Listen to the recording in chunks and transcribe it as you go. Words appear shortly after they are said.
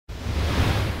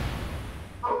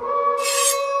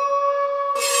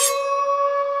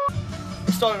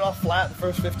started off flat the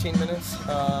first 15 minutes.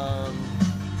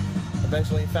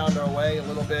 Eventually found our way a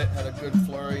little bit, had a good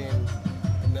flurry in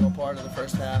the middle part of the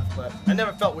first half, but I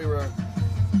never felt we were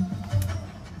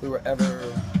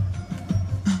ever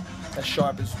as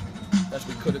sharp as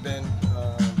we could have been.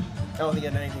 I don't think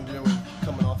it had anything to do with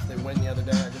coming off the win the other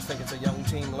day. I just think it's a young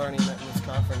team learning that in this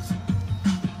conference,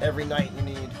 every night you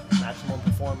need maximum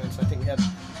performance. I think we had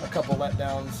a couple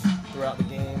letdowns throughout the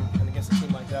game, and against a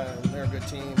team like that, and they're a good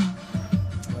team.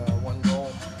 One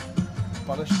goal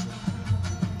punishes them.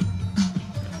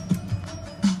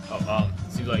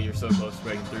 Seems like you're so close to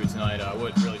breaking through tonight.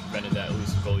 What really prevented that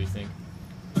elusive goal, you think?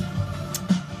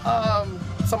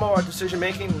 Some of our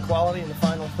decision-making and quality in the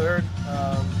final third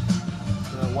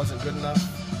wasn't good enough.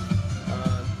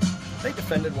 They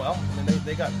defended well. I mean,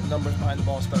 they got numbers behind the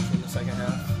ball, especially in the second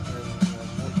half.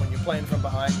 And, when you're playing from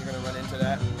behind, you're going to run into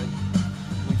that.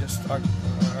 And we just our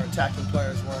attacking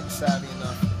players weren't savvy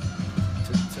enough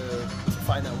to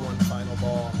find that one final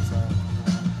ball. So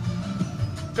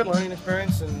good learning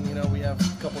experience, and we have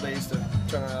a couple days to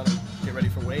turn around and get ready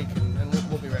for Wake, and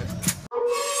we'll be ready.